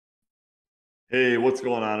Hey, what's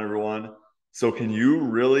going on, everyone? So, can you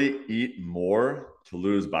really eat more to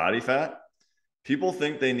lose body fat? People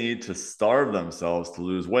think they need to starve themselves to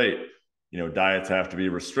lose weight. Diets have to be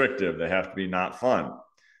restrictive, they have to be not fun.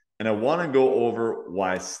 And I want to go over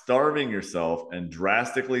why starving yourself and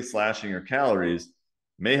drastically slashing your calories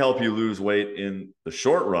may help you lose weight in the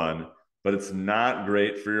short run, but it's not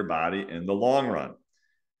great for your body in the long run.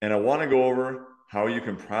 And I want to go over how you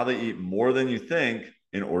can probably eat more than you think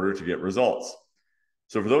in order to get results.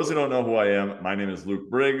 So, for those who don't know who I am, my name is Luke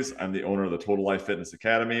Briggs. I'm the owner of the Total Life Fitness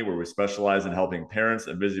Academy, where we specialize in helping parents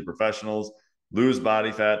and busy professionals lose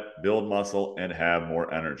body fat, build muscle, and have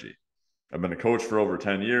more energy. I've been a coach for over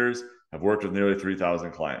 10 years. I've worked with nearly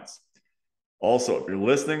 3,000 clients. Also, if you're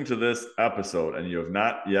listening to this episode and you have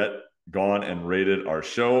not yet gone and rated our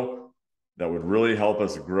show, that would really help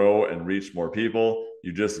us grow and reach more people.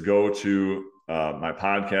 You just go to my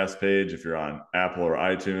podcast page. If you're on Apple or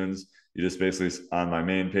iTunes, you just basically on my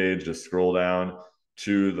main page, just scroll down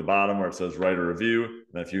to the bottom where it says write a review.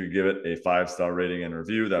 And if you could give it a 5-star rating and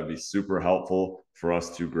review, that'd be super helpful for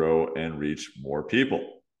us to grow and reach more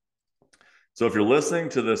people. So if you're listening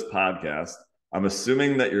to this podcast, I'm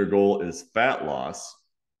assuming that your goal is fat loss,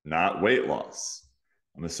 not weight loss.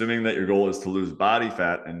 I'm assuming that your goal is to lose body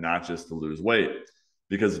fat and not just to lose weight.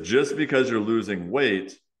 Because just because you're losing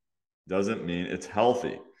weight doesn't mean it's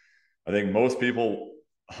healthy. I think most people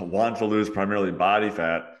want to lose primarily body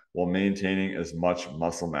fat while maintaining as much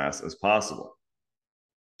muscle mass as possible.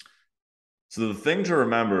 So the thing to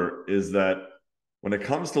remember is that when it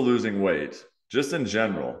comes to losing weight, just in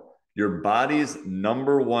general, your body's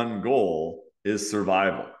number one goal is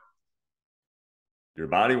survival. Your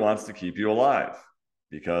body wants to keep you alive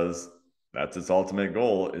because that's its ultimate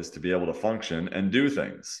goal, is to be able to function and do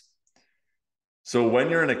things. So when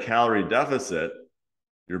you're in a calorie deficit,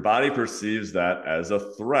 your body perceives that as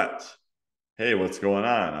a threat. Hey, what's going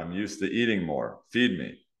on? I'm used to eating more. Feed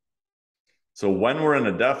me. So when we're in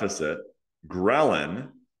a deficit, ghrelin,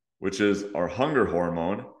 which is our hunger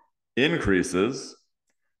hormone, increases,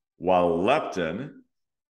 while leptin,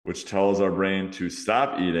 which tells our brain to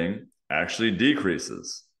stop eating, actually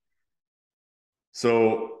decreases.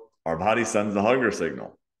 So our body sends the hunger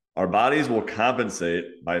signal. Our bodies will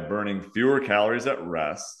compensate by burning fewer calories at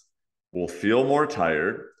rest. We'll feel more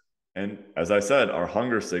tired. And as I said, our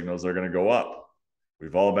hunger signals are going to go up.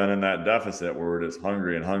 We've all been in that deficit where we're just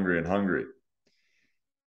hungry and hungry and hungry.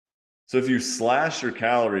 So if you slash your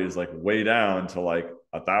calories like way down to like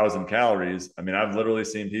 1,000 calories, I mean, I've literally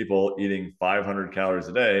seen people eating 500 calories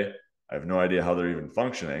a day. I have no idea how they're even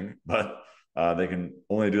functioning, but they can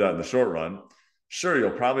only do that in the short run. Sure,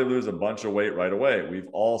 you'll probably lose a bunch of weight right away. We've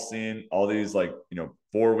all seen all these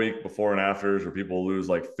 4-week before and afters where people lose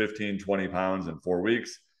like 15, 20 pounds in 4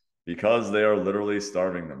 weeks because they are literally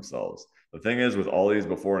starving themselves. The thing is, with all these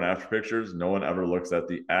before and after pictures, no one ever looks at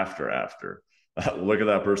the after. Look at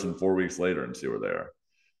that person 4 weeks later and see where they are,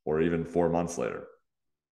 or even 4 months later.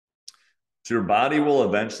 So your body will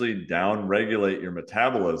eventually down regulate your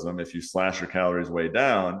metabolism if you slash your calories way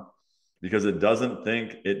down because it doesn't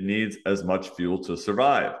think it needs as much fuel to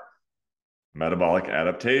survive. Metabolic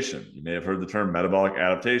adaptation. You may have heard the term metabolic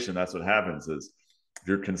adaptation. That's what happens is if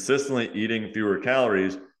you're consistently eating fewer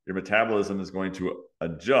calories, your metabolism is going to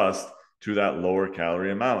adjust to that lower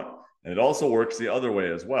calorie amount. And it also works the other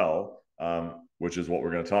way as well, which is what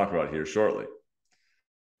we're going to talk about here shortly.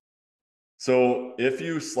 So if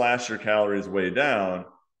you slash your calories way down,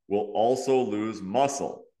 we'll also lose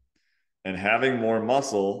muscle. And having more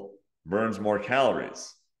muscle burns more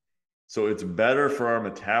calories. So it's better for our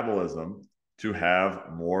metabolism to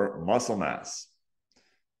have more muscle mass.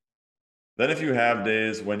 Then if you have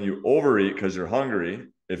days when you overeat because you're hungry,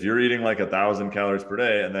 if you're eating like 1,000 calories per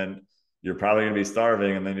day and then you're probably going to be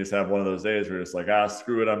starving and then you just have one of those days where you're just like,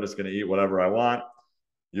 screw it, I'm just going to eat whatever I want,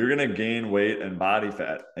 you're going to gain weight and body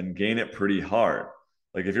fat and gain it pretty hard.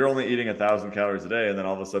 Like if you're only eating 1,000 calories a day and then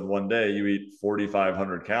all of a sudden one day you eat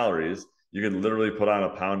 4,500 calories, you can literally put on a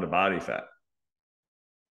pound of body fat.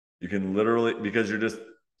 You can literally, because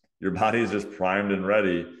your body is just primed and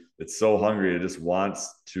ready. It's so hungry, it just wants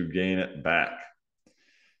to gain it back.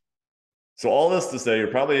 So all this to say, you're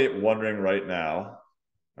probably wondering right now,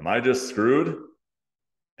 am I just screwed?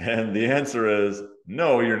 And the answer is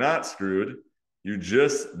no, you're not screwed. You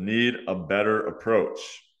just need a better approach.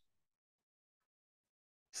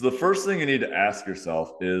 So the first thing you need to ask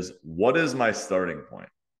yourself is, what is my starting point?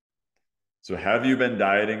 So have you been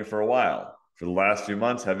dieting for a while? For the last few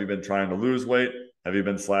months, have you been trying to lose weight? Have you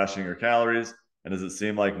been slashing your calories? And does it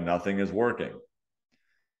seem like nothing is working?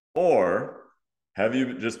 Or have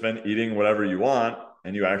you just been eating whatever you want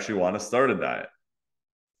and you actually want to start a diet?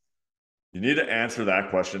 You need to answer that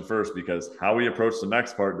question first, because how we approach the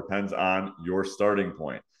next part depends on your starting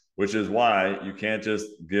point, which is why you can't just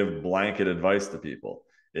give blanket advice to people.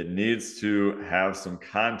 It needs to have some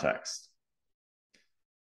context.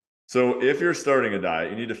 So if you're starting a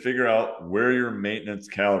diet, you need to figure out where your maintenance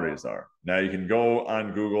calories are. Now you can go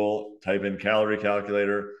on Google, type in calorie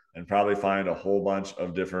calculator, and probably find a whole bunch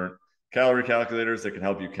of different calorie calculators that can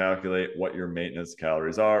help you calculate what your maintenance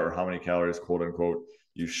calories are, or how many calories, quote unquote,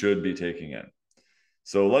 you should be taking in.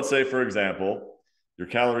 So let's say, for example, your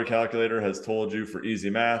calorie calculator has told you for easy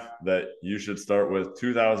math that you should start with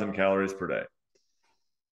 2,000 calories per day.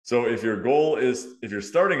 So if you're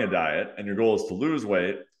starting a diet and your goal is to lose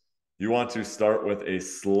weight, you want to start with a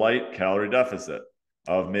slight calorie deficit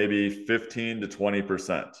of maybe 15 to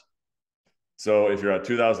 20%. So if you're at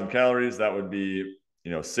 2,000 calories, that would be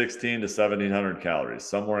 16 to 1,700 calories,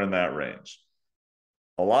 somewhere in that range.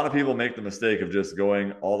 A lot of people make the mistake of just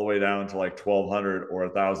going all the way down to like 1,200 or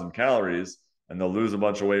 1,000 calories, and they'll lose a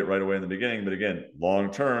bunch of weight right away in the beginning. But again, long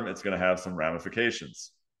term, it's going to have some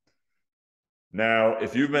ramifications. Now,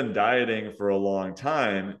 if you've been dieting for a long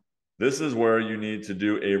time, this is where you need to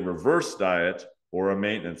do a reverse diet or a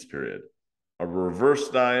maintenance period. A reverse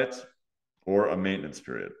diet or a maintenance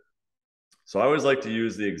period. So I always like to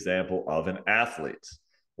use the example of an athlete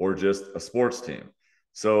or just a sports team.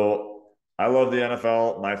 So I love the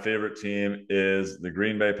NFL. My favorite team is the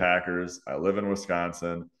Green Bay Packers. I live in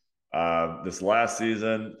Wisconsin. This last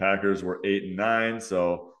season, Packers were 8-9,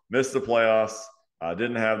 so missed the playoffs.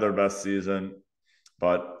 Didn't have their best season,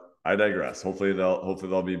 but I digress. Hopefully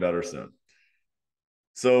they'll be better soon.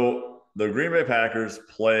 So the Green Bay Packers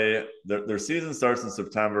play their season starts in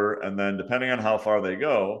September, and then depending on how far they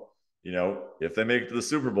go, if they make it to the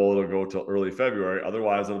Super Bowl, it'll go till early February.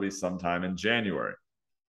 Otherwise, it'll be sometime in January.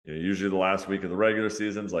 Usually the last week of the regular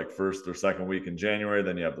season's like first or second week in January.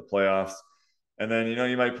 Then you have the playoffs, and then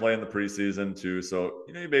you might play in the preseason too. So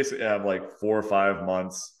you basically have like 4 or 5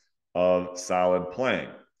 months of solid playing.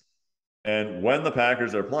 And when the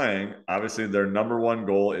Packers are playing, obviously their number one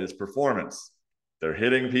goal is performance. They're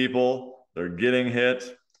hitting people, they're getting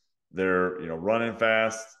hit, they're running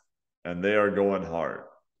fast, and they are going hard.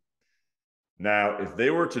 Now, if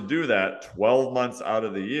they were to do that 12 months out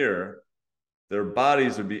of the year, their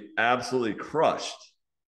bodies would be absolutely crushed.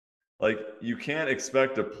 Like, you can't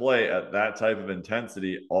expect to play at that type of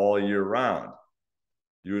intensity all year round.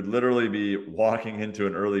 You would literally be walking into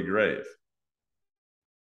an early grave.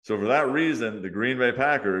 So for that reason, the Green Bay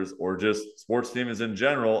Packers, or just sports teams in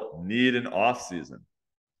general, need an off season.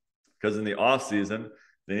 Because in the off season,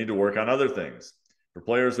 they need to work on other things. For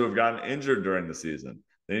players who have gotten injured during the season,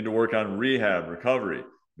 they need to work on rehab, recovery.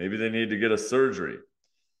 Maybe they need to get a surgery.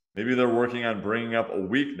 Maybe they're working on bringing up a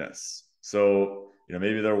weakness. So,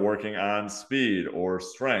 maybe they're working on speed or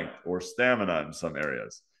strength or stamina in some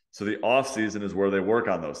areas. So the off season is where they work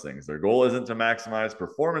on those things. Their goal isn't to maximize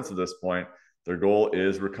performance at this point. Their goal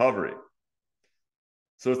is recovery.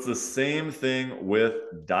 So it's the same thing with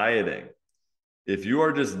dieting. If you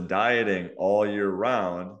are just dieting all year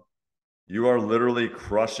round, you are literally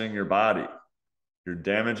crushing your body. You're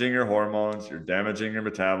damaging your hormones, you're damaging your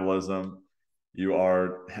metabolism.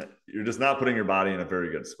 You're just not putting your body in a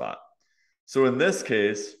very good spot. So in this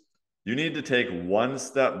case, you need to take one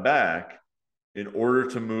step back in order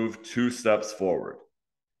to move 2 steps forward.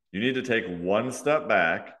 You need to take one step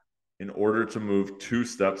back in order to move 2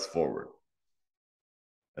 steps forward.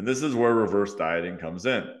 And this is where reverse dieting comes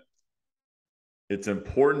in. It's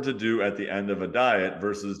important to do at the end of a diet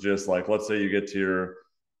versus just like, let's say you get to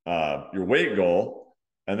your weight goal,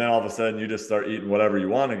 and then all of a sudden you just start eating whatever you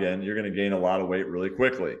want again. You're going to gain a lot of weight really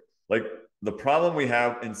quickly. Like, the problem we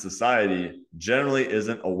have in society generally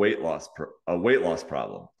isn't a weight loss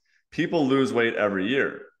problem. People lose weight every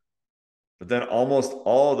year, but then almost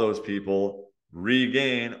all of those people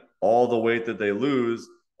regain all the weight that they lose,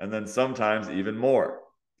 and then sometimes even more.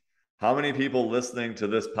 How many people listening to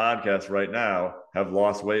this podcast right now have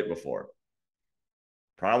lost weight before?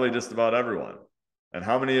 Probably just about everyone. And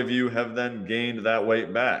how many of you have then gained that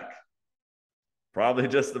weight back? Probably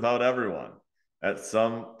just about everyone at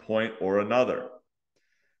some point or another,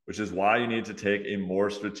 which is why you need to take a more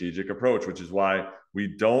strategic approach, which is why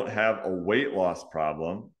we don't have a weight loss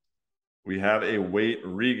problem. We have a weight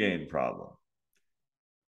regain problem.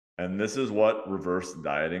 And this is what reverse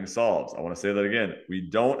dieting solves. I want to say that again. We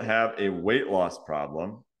don't have a weight loss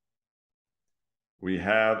problem. We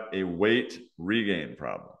have a weight regain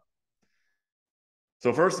problem.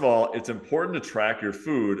 So first of all, it's important to track your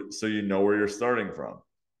food so you know where you're starting from.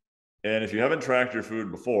 And if you haven't tracked your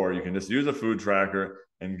food before, you can just use a food tracker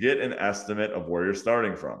and get an estimate of where you're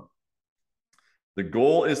starting from. The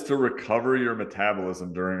goal is to recover your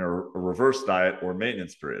metabolism during a reverse diet or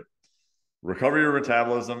maintenance period. Recover your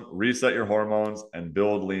metabolism, reset your hormones, and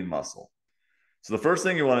build lean muscle. So the first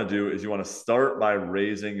thing you want to do is you want to start by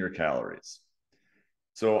raising your calories.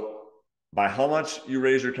 So by how much you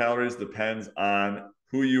raise your calories depends on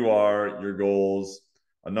who you are, your goals,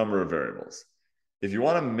 a number of variables. If you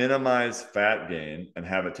want to minimize fat gain and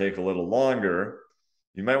have it take a little longer,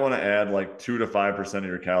 you might want to add like 2 to 5% of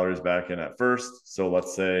your calories back in at first. So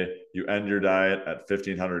let's say you end your diet at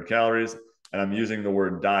 1,500 calories, and I'm using the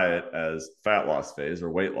word diet as fat loss phase or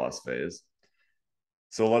weight loss phase.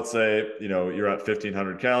 So let's say, you're at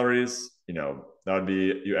 1,500 calories, that would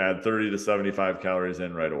be you add 30 to 75 calories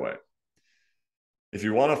in right away. If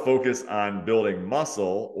you want to focus on building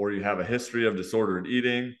muscle, or you have a history of disordered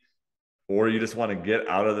eating, or you just want to get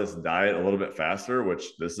out of this diet a little bit faster,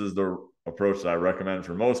 which this is the approach that I recommend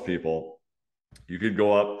for most people, you could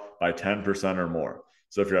go up by 10% or more.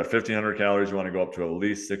 So if you're at 1,500 calories, you want to go up to at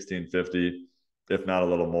least 1,650, if not a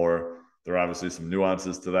little more. There are obviously some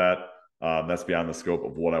nuances to that. That's beyond the scope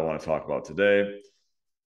of what I want to talk about today.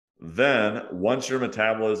 Then once your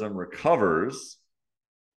metabolism recovers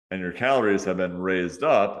and your calories have been raised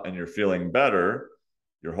up and you're feeling better,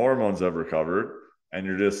 your hormones have recovered, and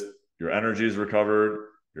your energy is recovered,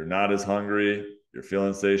 you're not as hungry, you're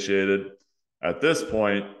feeling satiated. At this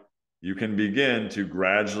point, you can begin to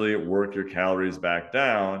gradually work your calories back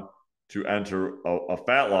down to enter a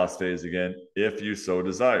fat loss phase again, if you so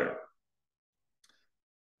desire.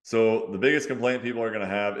 So the biggest complaint people are going to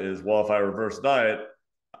have is, well, if I reverse diet,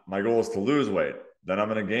 my goal is to lose weight, then I'm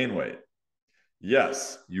going to gain weight.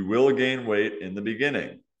 Yes, you will gain weight in the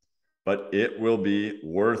beginning, but it will be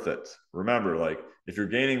worth it. Remember, like, if you're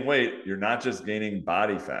gaining weight, you're not just gaining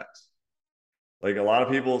body fat. Like, a lot of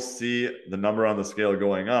people see the number on the scale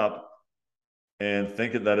going up and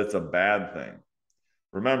think that it's a bad thing.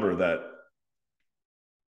 Remember that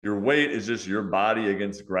your weight is just your body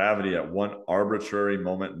against gravity at one arbitrary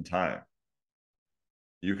moment in time.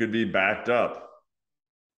 You could be backed up.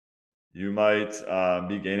 You might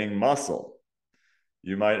be gaining muscle.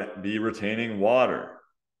 You might be retaining water.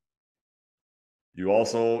 You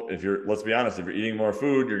also, let's be honest, if you're eating more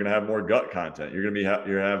food, you're going to have more gut content. You're going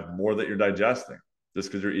to have more that you're digesting just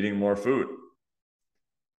because you're eating more food.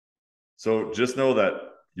 So just know that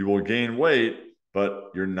you will gain weight,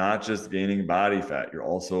 but you're not just gaining body fat. You're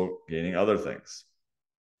also gaining other things.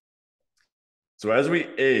 So as we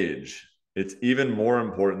age, it's even more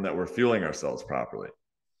important that we're fueling ourselves properly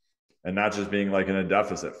and not just being like in a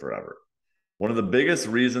deficit forever. One of the biggest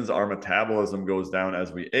reasons our metabolism goes down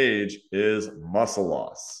as we age is muscle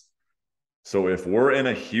loss. So if we're in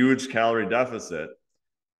a huge calorie deficit,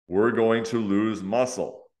 we're going to lose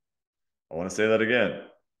muscle. I want to say that again.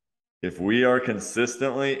 If we are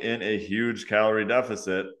consistently in a huge calorie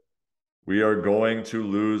deficit, we are going to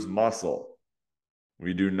lose muscle.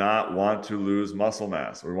 We do not want to lose muscle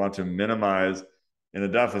mass. We want to minimize in a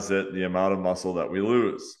deficit the amount of muscle that we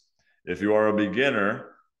lose. If you are a beginner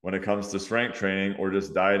when it comes to strength training or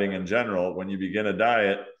just dieting in general, when you begin a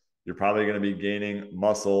diet, you're probably going to be gaining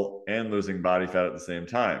muscle and losing body fat at the same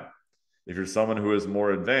time. If you're someone who is more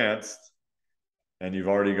advanced and you've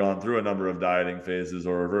already gone through a number of dieting phases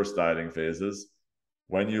or reverse dieting phases,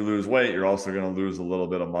 when you lose weight, you're also going to lose a little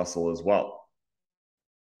bit of muscle as well.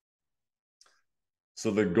 So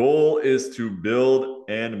the goal is to build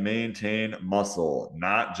and maintain muscle,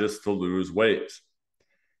 not just to lose weight.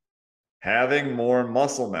 Having more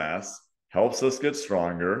muscle mass helps us get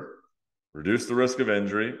stronger, reduce the risk of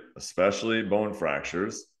injury, especially bone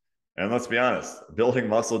fractures. And let's be honest, building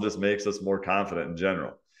muscle just makes us more confident in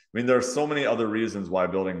general. I mean, there are so many other reasons why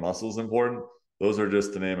building muscle is important. Those are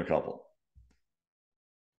just to name a couple.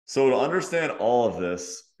 So to understand all of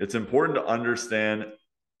this, it's important to understand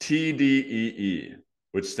TDEE,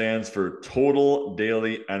 which stands for total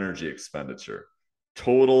daily energy expenditure.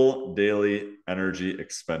 Total daily energy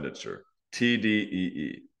expenditure,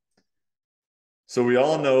 TDEE. So we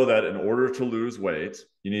all know that in order to lose weight,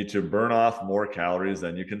 you need to burn off more calories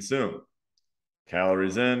than you consume.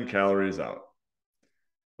 Calories in, calories out.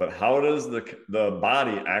 But how does the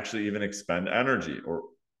body actually even expend energy? Or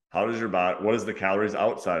how does your body, what is the calories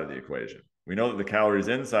outside of the equation? We know that the calories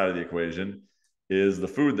inside of the equation is the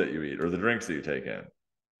food that you eat or the drinks that you take in.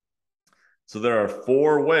 So there are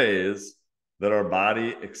 4 ways that our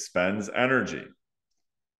body expends energy.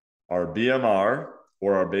 Our BMR,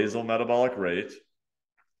 or our basal metabolic rate,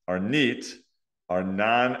 our NEAT, our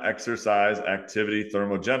non-exercise activity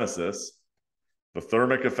thermogenesis, the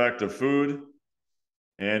thermic effect of food,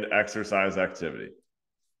 and exercise activity.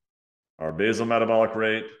 Our basal metabolic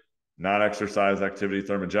rate, non-exercise activity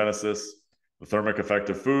thermogenesis, the thermic effect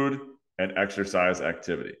of food, and exercise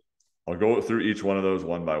activity. I'll go through each one of those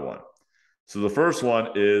one by one. So the first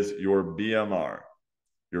one is your BMR,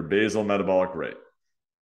 your basal metabolic rate.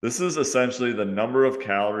 This is essentially the number of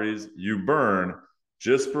calories you burn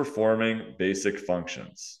just performing basic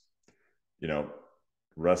functions.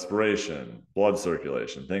 Respiration, blood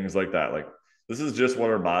circulation, things like that. Like, this is just what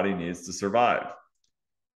our body needs to survive.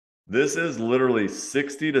 This is literally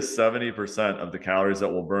 60 to 70% of the calories that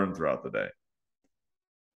we'll burn throughout the day.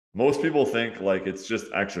 Most people think like it's just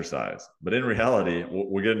exercise, but in reality,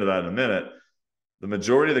 we'll get into that in a minute. The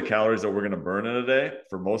majority of the calories that we're going to burn in a day,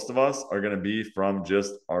 for most of us, are going to be from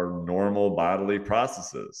just our normal bodily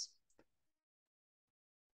processes.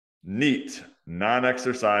 NEAT,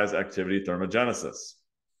 non-exercise activity thermogenesis.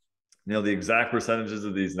 The exact percentages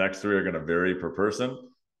of these next three are going to vary per person,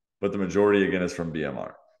 but the majority, again, is from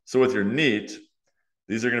BMR. So with your NEAT,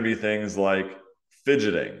 these are going to be things like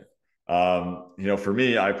fidgeting. For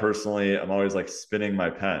me, I personally, I'm always like spinning my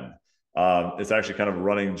pen. It's actually kind of a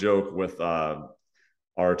running joke with our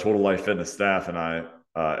Total Life Fitness staff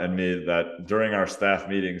and me that during our staff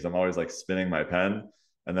meetings, I'm always like spinning my pen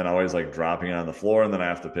and then always like dropping it on the floor, and then I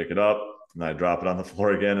have to pick it up, and I drop it on the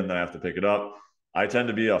floor again, and then I have to pick it up. I tend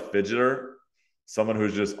to be a fidgeter, someone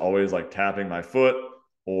who's just always like tapping my foot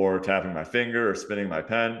or tapping my finger or spinning my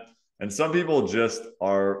pen. And some people just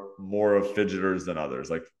are more of fidgeters than others.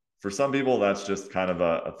 Like, for some people, that's just kind of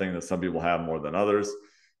a thing that some people have more than others.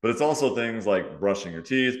 But it's also things like brushing your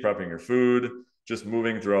teeth, prepping your food, just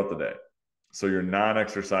moving throughout the day. So your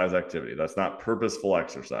non-exercise activity, that's not purposeful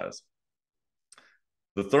exercise.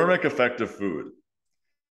 The thermic effect of food.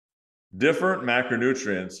 Different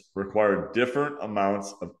macronutrients require different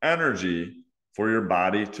amounts of energy for your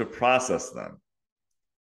body to process them.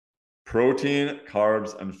 Protein,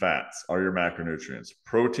 carbs, and fats are your macronutrients.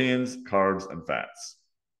 Proteins, carbs, and fats.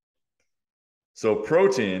 So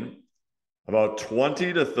protein, about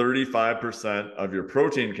 20 to 35% of your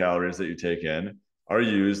protein calories that you take in are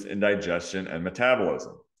used in digestion and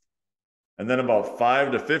metabolism. And then about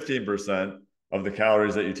 5 to 15% of the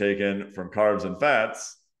calories that you take in from carbs and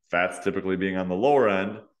fats typically being on the lower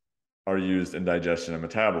end, are used in digestion and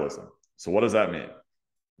metabolism. So what does that mean?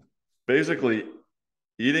 Basically,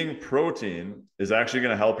 eating protein is actually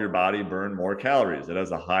going to help your body burn more calories. It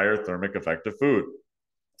has a higher thermic effect of food.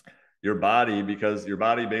 Because your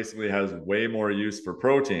body basically has way more use for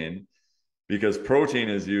protein, because protein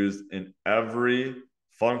is used in every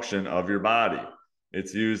function of your body.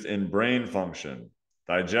 It's used in brain function,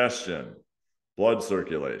 digestion, blood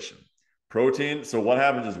circulation. Protein, so what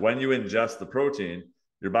happens is when you ingest the protein,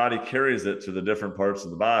 your body carries it to the different parts of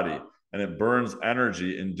the body, and it burns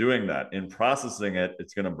energy in doing that. In processing it,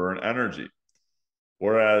 it's going to burn energy.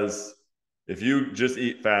 Whereas if you just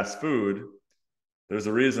eat fast food, there's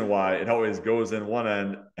a reason why it always goes in one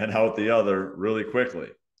end and out the other really quickly,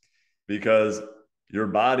 because your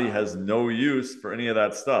body has no use for any of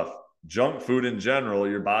that stuff. Junk food in general,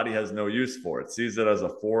 your body has no use for. It sees it as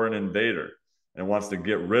a foreign invader and wants to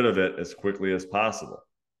get rid of it as quickly as possible.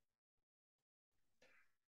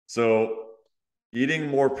 So eating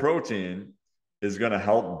more protein is going to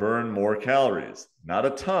help burn more calories. Not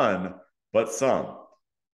a ton, but some.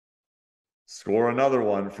 Score another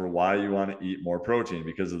one for why you want to eat more protein,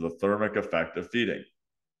 because of the thermic effect of feeding.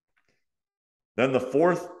 Then the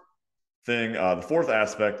fourth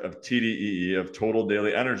aspect of TDEE, of total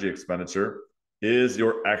daily energy expenditure, is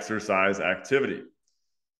your exercise activity.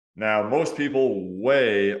 Now, most people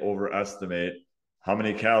way overestimate how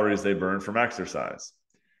many calories they burn from exercise.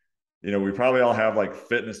 We probably all have like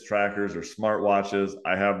fitness trackers or smartwatches.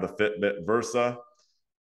 I have the Fitbit Versa,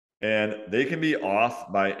 and they can be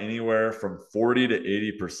off by anywhere from 40 to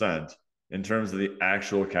 80% in terms of the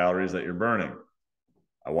actual calories that you're burning.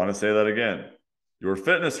 I want to say that again. Your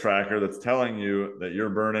fitness tracker that's telling you that you're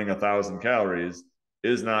burning 1,000 calories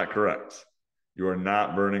is not correct. You are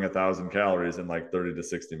not burning 1,000 calories in like 30 to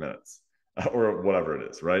 60 minutes or whatever it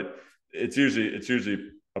is, right? It's usually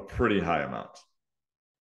a pretty high amount.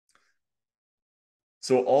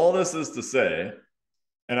 So all this is to say,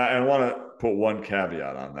 and I want to put one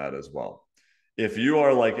caveat on that as well. If you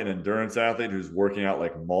are like an endurance athlete who's working out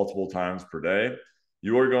like multiple times per day,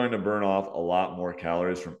 you are going to burn off a lot more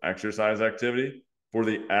calories from exercise activity. For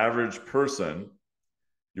the average person,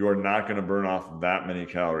 you are not going to burn off that many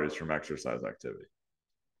calories from exercise activity.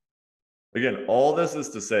 Again, all this is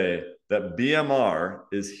to say that BMR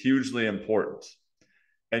is hugely important,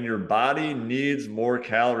 and your body needs more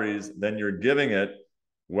calories than you're giving it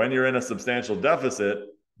when you're in a substantial deficit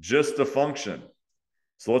just to function.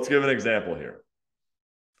 So let's give an example here.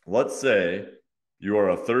 Let's say you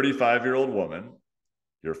are a 35-year-old woman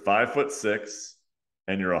you're 5'6",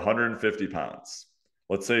 and you're 150 pounds.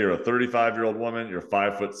 Let's say you're a 35-year-old woman, you're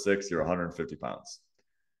 5'6", you're 150 pounds.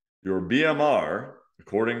 Your BMR,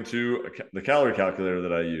 according to the calorie calculator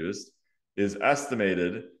that I used, is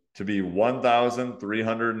estimated to be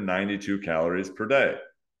 1,392 calories per day.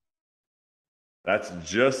 That's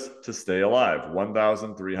just to stay alive,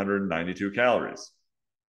 1,392 calories.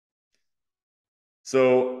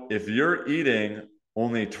 So if you're eating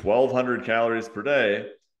only 1,200 calories per day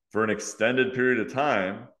for an extended period of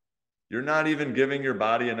time, you're not even giving your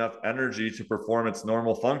body enough energy to perform its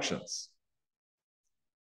normal functions.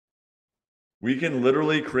 We can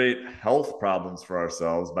literally create health problems for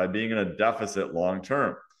ourselves by being in a deficit long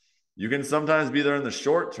term. You can sometimes be there in the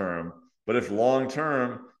short term, but if long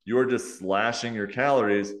term you are just slashing your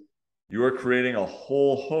calories, you are creating a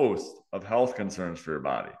whole host of health concerns for your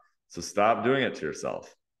body. So stop doing it to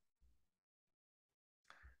yourself.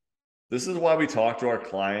 This is why we talk to our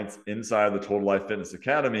clients inside the Total Life Fitness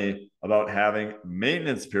Academy about having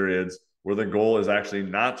maintenance periods where the goal is actually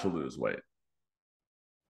not to lose weight.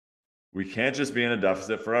 We can't just be in a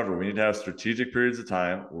deficit forever. We need to have strategic periods of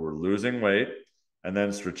time where we're losing weight, and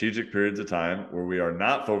then strategic periods of time where we are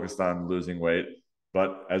not focused on losing weight,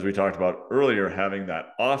 but as we talked about earlier, having that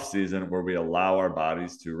off season where we allow our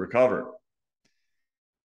bodies to recover.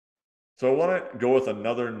 So I want to go with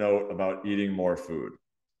another note about eating more food.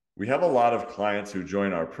 We have a lot of clients who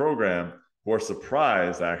join our program who are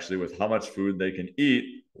surprised actually with how much food they can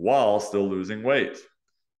eat while still losing weight.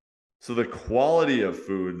 So the quality of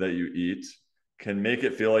food that you eat can make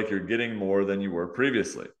it feel like you're getting more than you were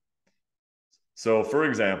previously. So for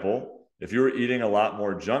example, if you were eating a lot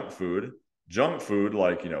more junk food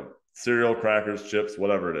like, cereal, crackers, chips,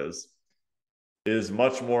 whatever it is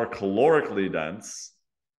much more calorically dense,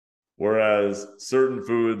 whereas certain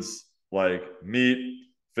foods like meat,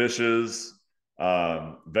 fishes,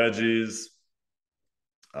 veggies,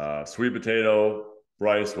 sweet potato,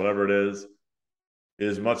 rice, whatever it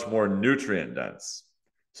is much more nutrient dense.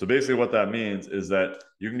 So basically what that means is that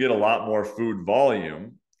you can get a lot more food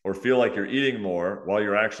volume or feel like you're eating more while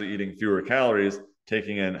you're actually eating fewer calories,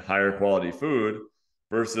 taking in higher quality food,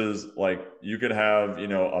 versus like you could have,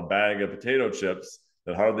 a bag of potato chips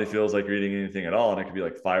that hardly feels like you're eating anything at all, and it could be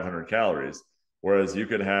like 500 calories. Whereas you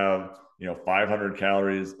could have, 500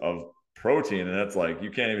 calories of protein, and that's like,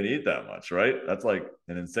 you can't even eat that much, right? That's like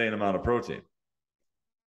an insane amount of protein.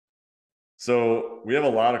 So we have a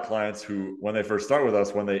lot of clients who, when they first start with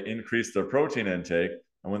us, when they increase their protein intake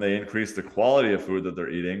and when they increase the quality of food that they're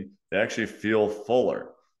eating, they actually feel fuller.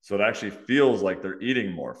 So it actually feels like they're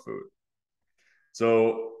eating more food.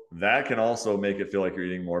 So that can also make it feel like you're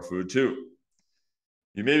eating more food too.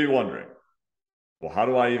 You may be wondering, well, how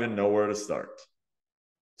do I even know where to start?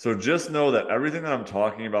 So just know that everything that I'm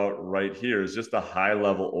talking about right here is just a high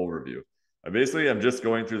level overview. I basically am just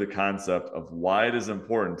going through the concept of why it is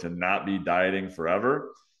important to not be dieting forever,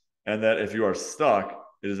 and that if you are stuck,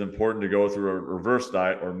 it is important to go through a reverse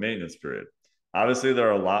diet or maintenance period. Obviously, there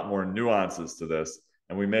are a lot more nuances to this,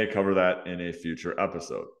 and we may cover that in a future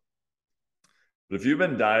episode. But if you've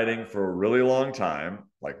been dieting for a really long time,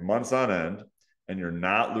 like months on end, and you're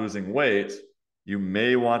not losing weight, you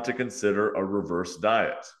may want to consider a reverse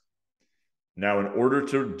diet. Now, in order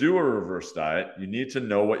to do a reverse diet, you need to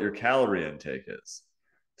know what your calorie intake is.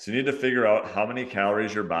 So you need to figure out how many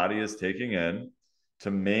calories your body is taking in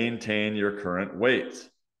to maintain your current weight.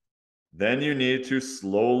 Then you need to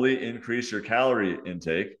slowly increase your calorie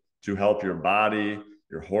intake to help your body,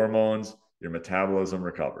 your hormones, your metabolism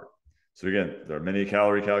recover. So again, there are many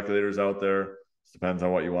calorie calculators out there. It depends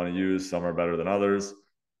on what you want to use. Some are better than others.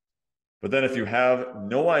 But then if you have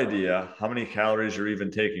no idea how many calories you're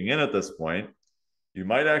even taking in at this point, you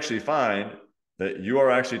might actually find that you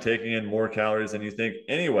are actually taking in more calories than you think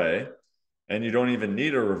anyway, and you don't even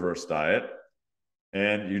need a reverse diet,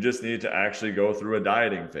 and you just need to actually go through a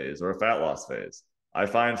dieting phase or a fat loss phase. I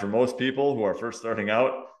find for most people who are first starting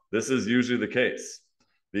out, this is usually the case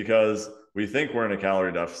because we think we're in a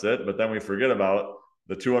calorie deficit, but then we forget about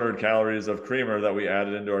the 200 calories of creamer that we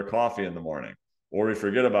added into our coffee in the morning, or we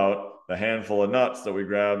forget about the handful of nuts that we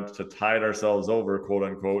grabbed to tide ourselves over, quote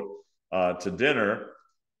unquote, to dinner.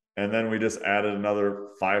 And then we just added another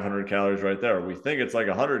 500 calories right there. We think it's like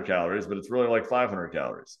 100 calories, but it's really like 500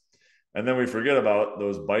 calories. And then we forget about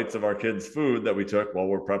those bites of our kids' food that we took while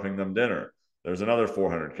we're prepping them dinner. There's another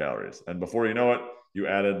 400 calories. And before you know it, you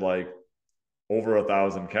added like over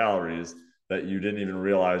 1,000 calories that you didn't even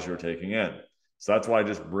realize you were taking in. So that's why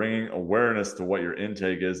just bringing awareness to what your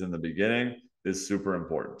intake is in the beginning is super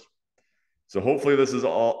important. So hopefully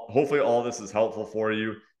all this is helpful for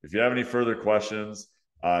you. If you have any further questions,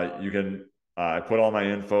 you can I put all my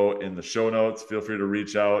info in the show notes. Feel free to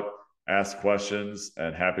reach out, ask questions,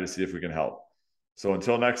 and happy to see if we can help. So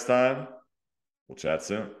until next time, we'll chat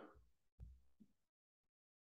soon.